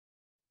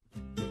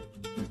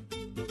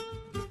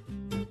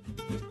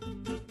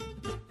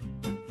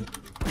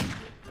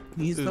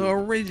He's the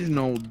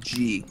original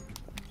G.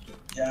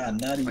 Yeah,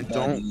 nutty I buddy.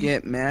 don't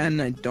get mad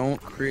and I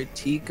don't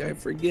critique, I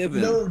forgive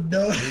him.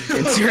 No.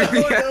 It's your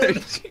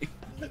reality.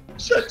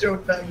 Shut your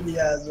faggoty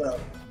ass up.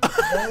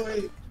 No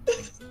way.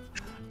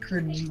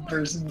 Cringy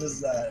person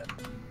does that.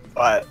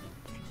 But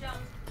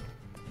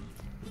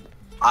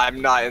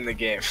I'm not in the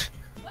game.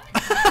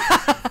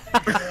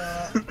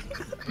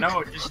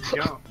 No, just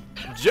jump.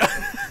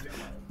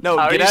 No,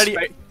 How get do you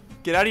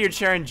get out of your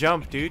chair and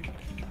jump, dude.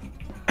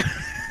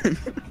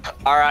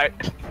 Alright.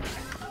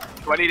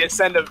 Do I need to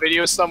send a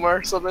video somewhere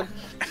or something?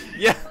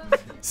 Yeah.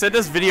 Send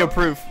us video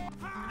proof.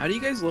 How do you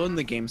guys load in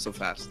the game so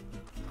fast?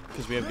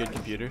 Because we have good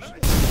computers.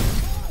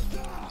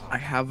 I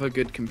have a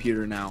good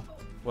computer now.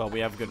 Well, we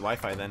have good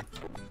Wi-Fi then.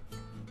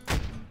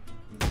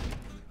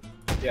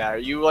 Yeah, are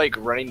you like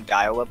running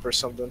dial-up or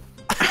something?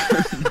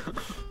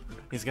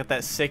 He's got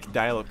that sick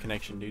dial-up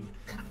connection, dude.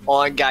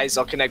 Hold on, guys,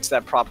 I'll connect to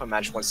that prop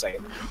match 1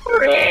 second.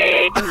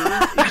 I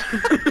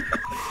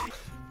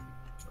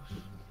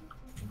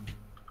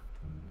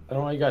don't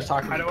know what you guys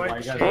talking How about. do I Why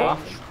you guys change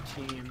off?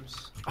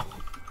 teams?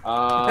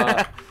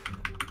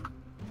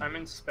 I'm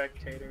in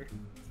spectator.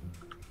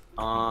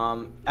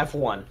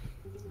 F1.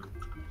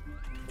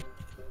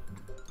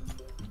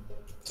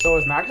 So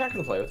is Max not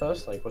gonna play with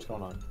us? Like, what's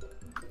going on?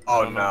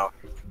 Oh no.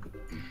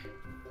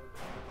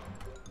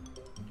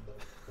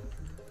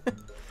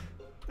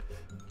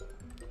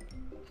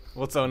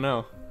 What's oh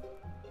no?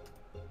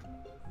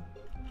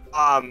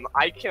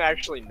 I can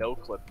actually no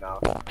clip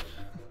now. Oh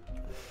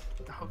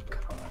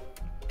god.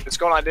 What's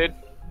going on, dude?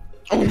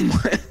 Oh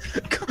my...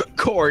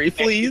 Corey,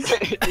 please.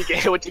 You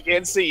get what you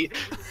can't see.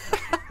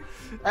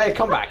 Hey,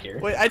 come back here.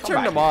 Wait, I Come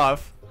turned back him here.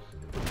 off.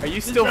 Are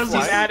you still Doesn't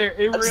flying? matter.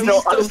 It really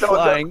Still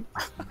flying.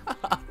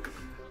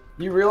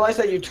 You realize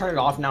that you turn it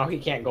off, now he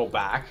can't go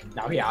back.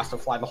 Now he has to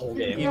fly the whole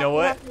game. You know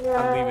what?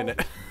 I'm leaving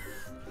it.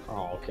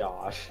 Oh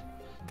gosh.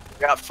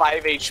 Got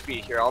 5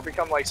 HP here. I'll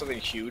become like something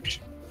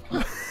huge.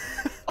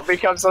 I'll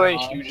become something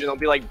huge and it'll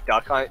be like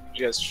Duck Hunt.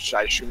 Just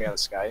shoot me out of the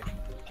sky.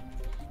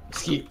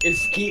 It's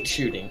skeet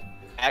shooting.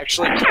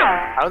 Actually, kill me.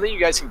 I don't think you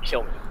guys can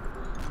kill me.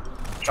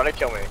 Try to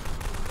kill me.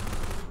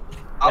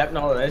 Yep,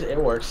 no, it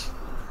works.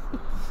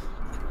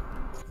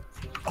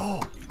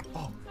 Oh.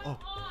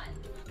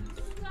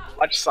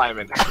 Watch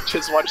Simon.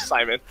 Just watch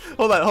Simon.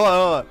 Hold on.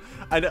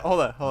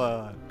 Hold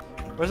on.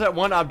 Where's that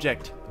one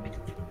object?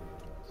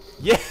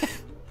 Yeah.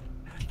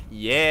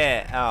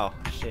 Yeah. Oh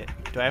shit.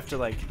 Do I have to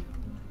like?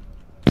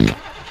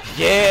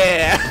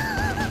 Yeah.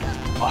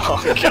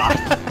 Oh god.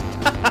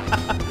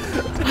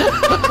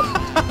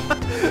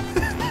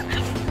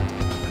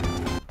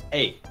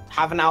 Hey,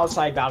 have an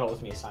outside battle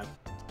with me, Simon.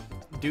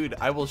 Dude,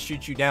 I will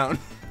shoot you down.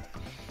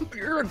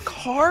 You're a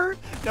car?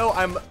 No,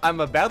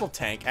 I'm a battle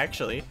tank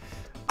actually.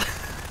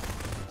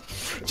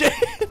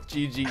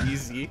 GG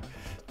easy.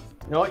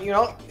 You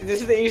know,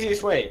 this is the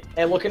easiest way.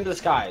 Hey, look into the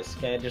skies.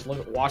 Okay, just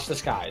watch the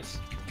skies.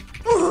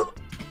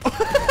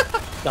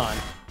 Done.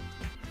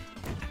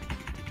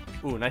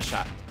 Ooh, nice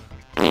shot.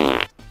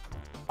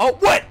 Oh,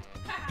 what?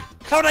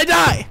 How'd I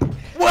die?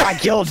 What? I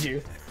killed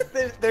you.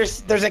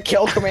 There's a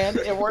kill command.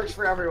 It works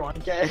for everyone.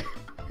 Okay.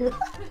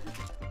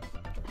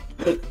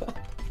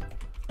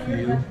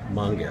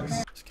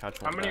 Humongous.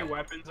 How many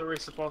weapons are we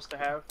supposed to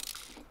have?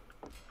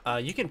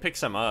 You can pick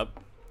some up.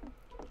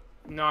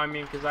 No, I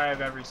mean, because I have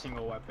every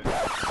single weapon.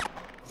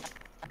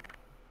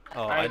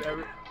 Oh, I have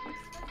every...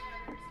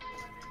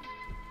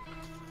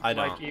 I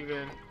don't. Like,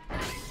 even... Do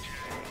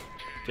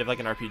you have like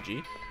an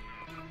RPG?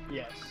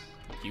 Yes.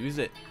 Use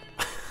it.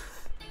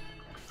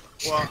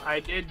 Well, I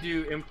did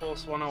do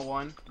Impulse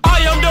 101. I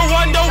am the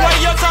one, the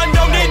way your son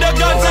don't need a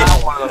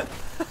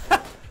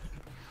gun.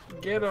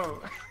 Get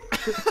him.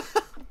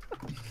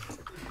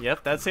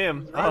 Yep, that's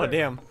him. Oh,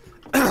 damn.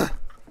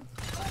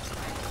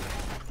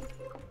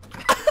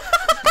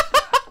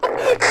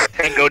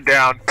 And go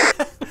down.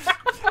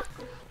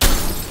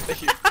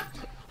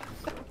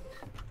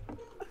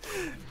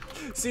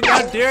 See,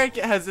 now Derek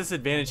has this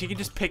advantage. He can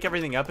just pick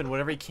everything up, and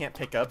whatever he can't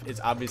pick up is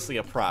obviously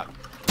a prop.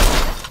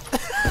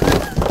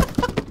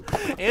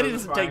 And he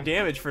doesn't take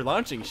damage for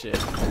launching shit.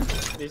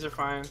 These are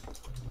fine.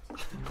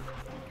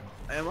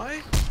 Am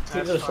I?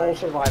 He's a sole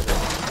survivor.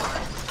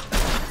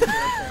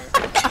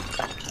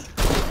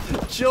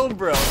 Chill,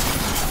 bro.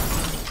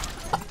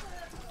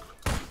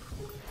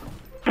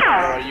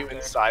 Are you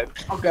inside?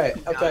 Okay,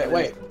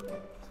 wait.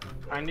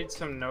 I need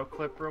some no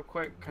clip real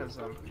quick because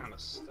I'm kind of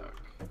stuck.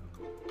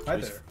 Hi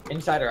there.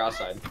 Inside or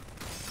outside?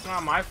 It's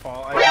not my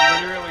fault. I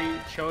literally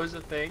chose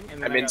a thing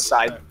and then I'm I got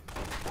inside. stuck.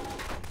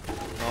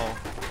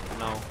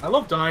 No. I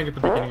love dying at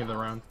the beginning of the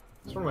round.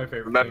 It's one of my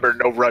favorite Remember,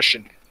 things. no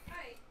Russian.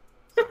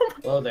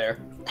 Hello there.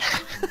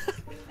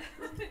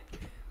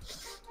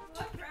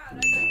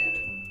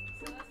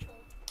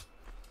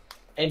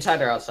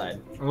 Inside or outside?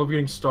 I love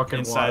getting stuck in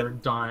Inside. water,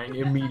 dying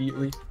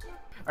immediately.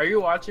 Are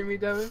you watching me,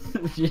 Devin?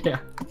 Yeah.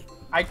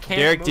 I can't.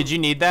 Derek, move. did you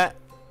need that?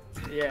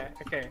 Yeah.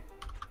 Okay.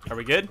 Are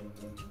we good?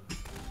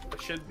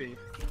 It should be.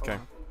 Hold Okay.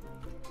 on.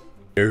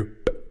 Derp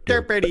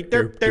derp derp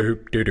derp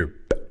derp derp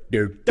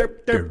derp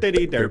derp derp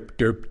derp derp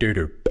derp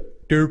derp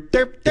Later.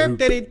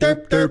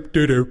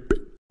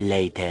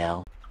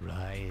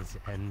 Rise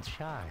and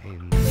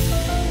shine.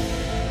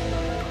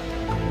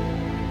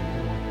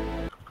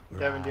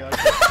 Devin, do you like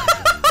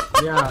that?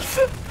 Yeah.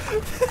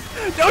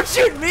 Don't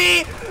shoot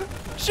me!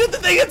 Shoot the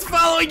thing that's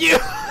following you!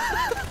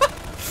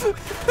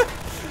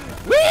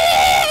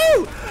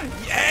 Woo!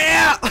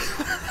 Yeah!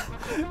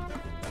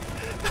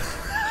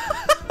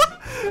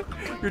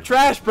 You're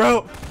trash,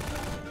 bro.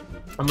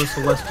 I'm a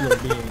celestial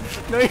being.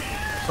 No, you're...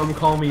 Some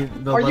call me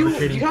the Are you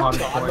levitating have pot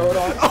God mode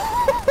on?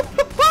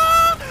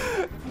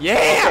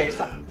 Yeah! Okay,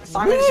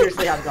 Simon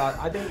seriously has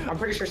God. I'm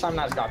pretty sure Simon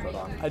has God mode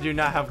on. I do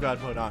not have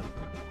God mode on.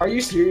 Are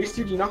you serious,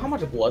 dude? You know how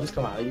much blood has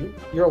come out of you?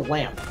 You're a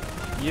lamp.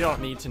 You don't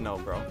need to know,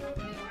 bro.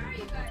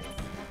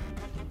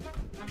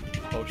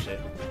 Oh shit.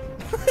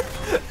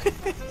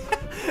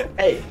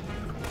 Hey.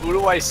 Who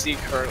do I see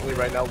currently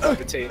right now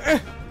levitating?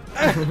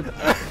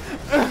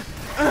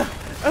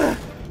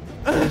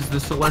 Is the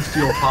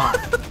celestial pot.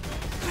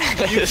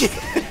 Is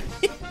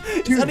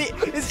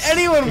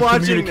anyone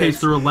watching Communicates this?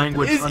 through a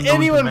language Is unknown to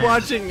anyone man.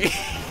 watching me?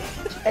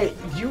 Hey,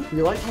 you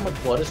realize how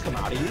much blood has come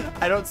out of you?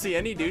 I don't see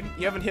any, dude.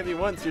 You haven't hit me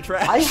once. You're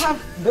trash.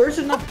 There's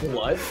enough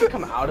blood to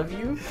come out of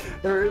you.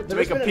 There's to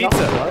make a been enough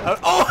pizza. blood.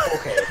 Oh!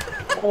 Okay.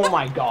 Oh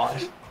my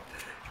gosh.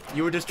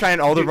 You were just trying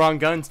all the wrong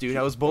guns, dude.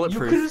 I was You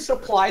bulletproof. could have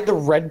supplied the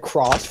Red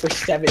Cross for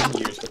 7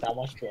 years with that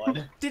much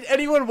blood. Did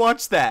anyone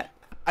watch that?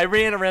 I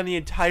ran around the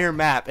entire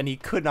map and he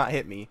could not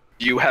hit me.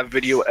 You have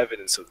video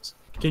evidence of this.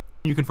 Can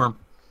you confirm?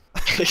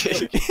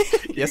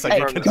 Yes, I Hey,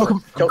 can. go I'm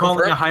calling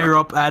confirm. a higher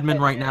up admin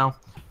right now.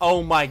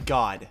 Oh my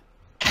god.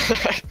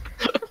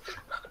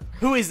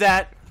 Who is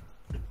that?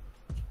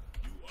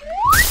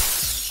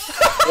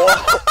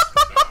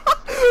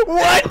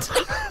 What?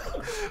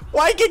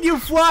 Why can you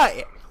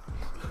fly?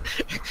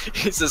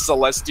 He's a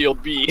celestial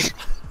being.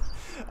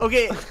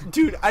 Okay,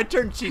 dude, I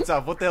turned cheats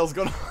off. What the hell's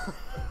going on?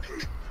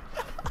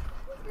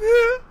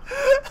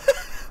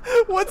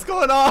 What's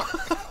going on?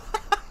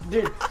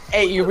 Dude,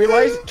 hey, you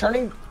realize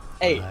turning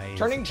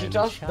cheats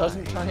off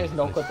doesn't turn his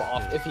no clip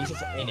off if he's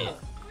just in it.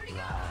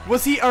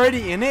 Was he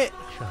already in it?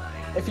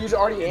 If he's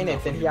already in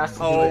it, then he has to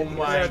do Oh it.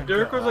 my Yeah,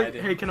 Derek was like,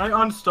 God. hey, can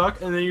I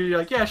unstuck? And then you're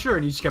like, yeah, sure.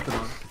 And you just kept it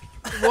on.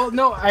 Well,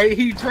 no,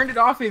 he turned it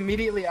off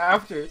immediately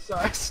after, so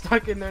I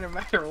stuck in there no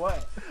matter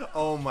what.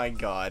 Oh my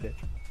god.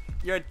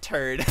 You're a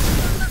turd.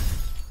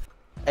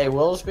 Hey,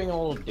 Will's being a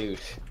little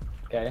douche.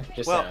 Okay,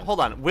 just Well, saying. hold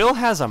on. Will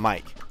has a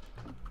mic.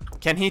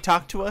 Can he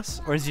talk to us,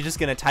 or is he just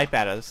gonna type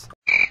at us?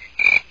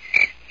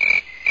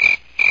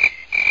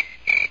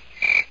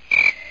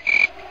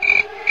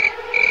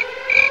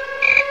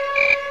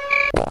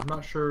 I'm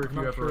not sure if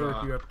you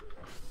ever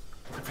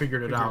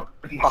figured it out.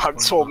 Mom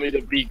told me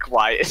to be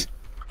quiet.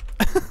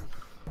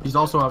 He's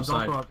also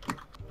outside.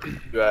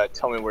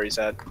 Tell me where he's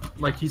at.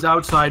 Like, he's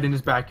outside in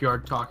his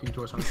backyard talking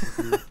to us on his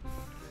computer.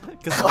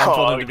 Because his mom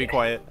told him to be okay.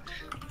 quiet.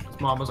 His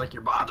mom was like,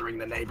 you're bothering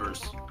the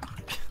neighbors.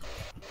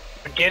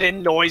 Get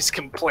in noise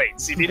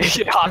complaints. You need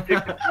to get off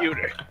your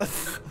computer.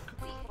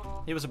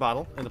 He was a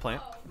bottle in the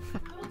plant.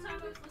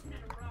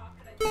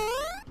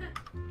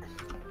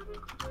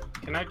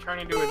 Can I turn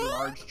into a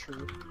large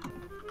true?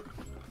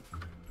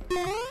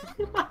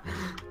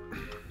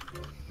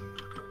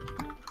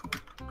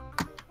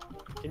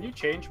 Can you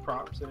change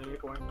props at any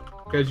point?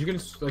 Guys, you can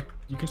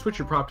switch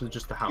your prop to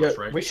just the house, Yeah,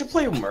 right? we should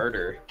play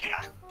murder.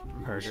 We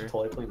Murder. should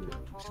totally play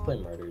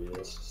murder. Dude.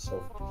 This is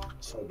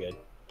so good.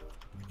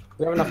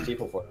 We have enough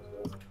people for it.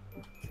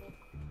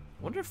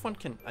 Wonder if one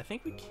can. I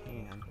think we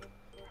can.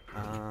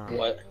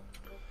 What?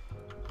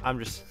 I'm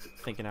just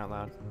thinking out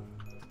loud.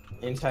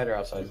 Inside or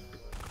outside?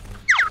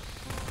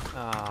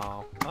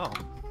 Oh. Oh.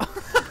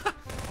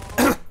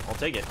 I'll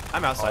take it.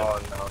 I'm outside. Oh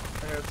no.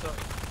 Hey, what's up?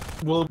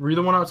 Well, were you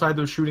the one outside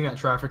that was shooting at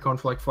traffic cone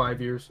for like 5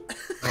 years?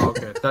 Oh,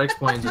 okay, that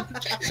explains it.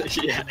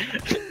 Yeah.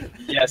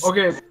 Yes.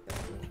 Okay.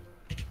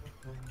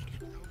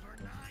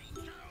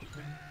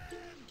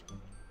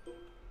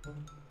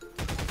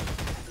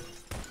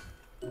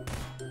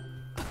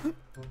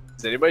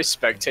 Is anybody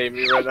spectating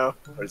me right now?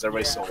 Or is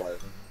everybody still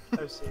alive?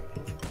 I've seen it.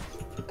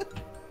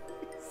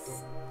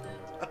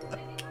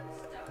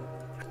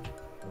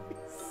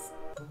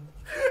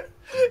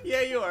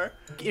 Yeah, you are.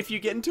 If you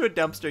get into a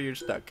dumpster, you're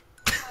stuck.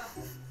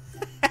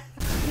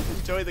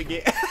 Enjoy the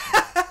game.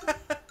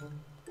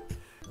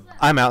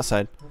 I'm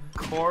outside.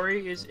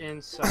 Corey is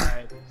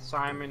inside.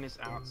 Simon is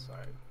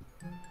outside.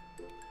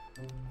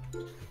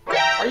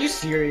 Are you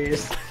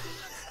serious?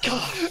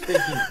 Gosh,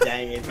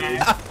 dang it,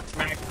 man.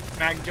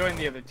 Mac, join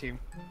the other team.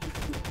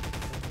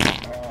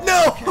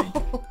 No!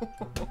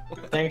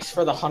 Thanks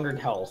for the 100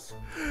 health.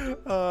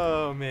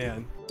 Oh,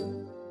 man.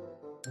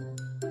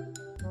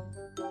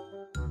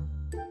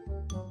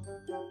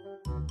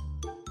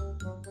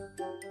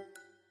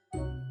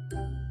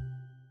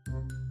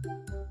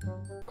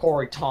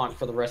 Corey, taunt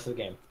for the rest of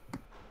the game.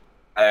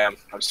 I am.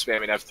 I'm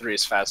spamming F3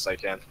 as fast as I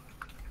can.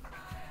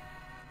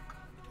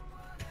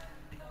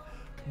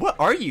 What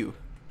are you?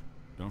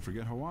 Don't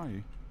forget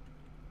Hawaii.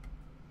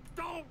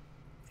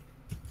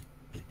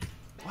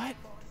 What?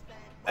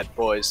 Bad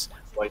boys,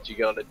 what you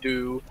gonna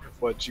do?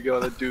 What you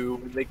gonna do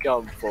when they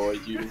come for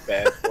you,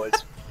 bad boys?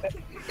 Hey,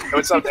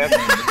 what's up, man?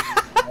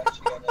 What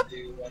you gonna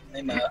do when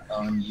they nut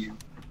on you?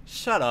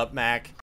 Shut up, Mac.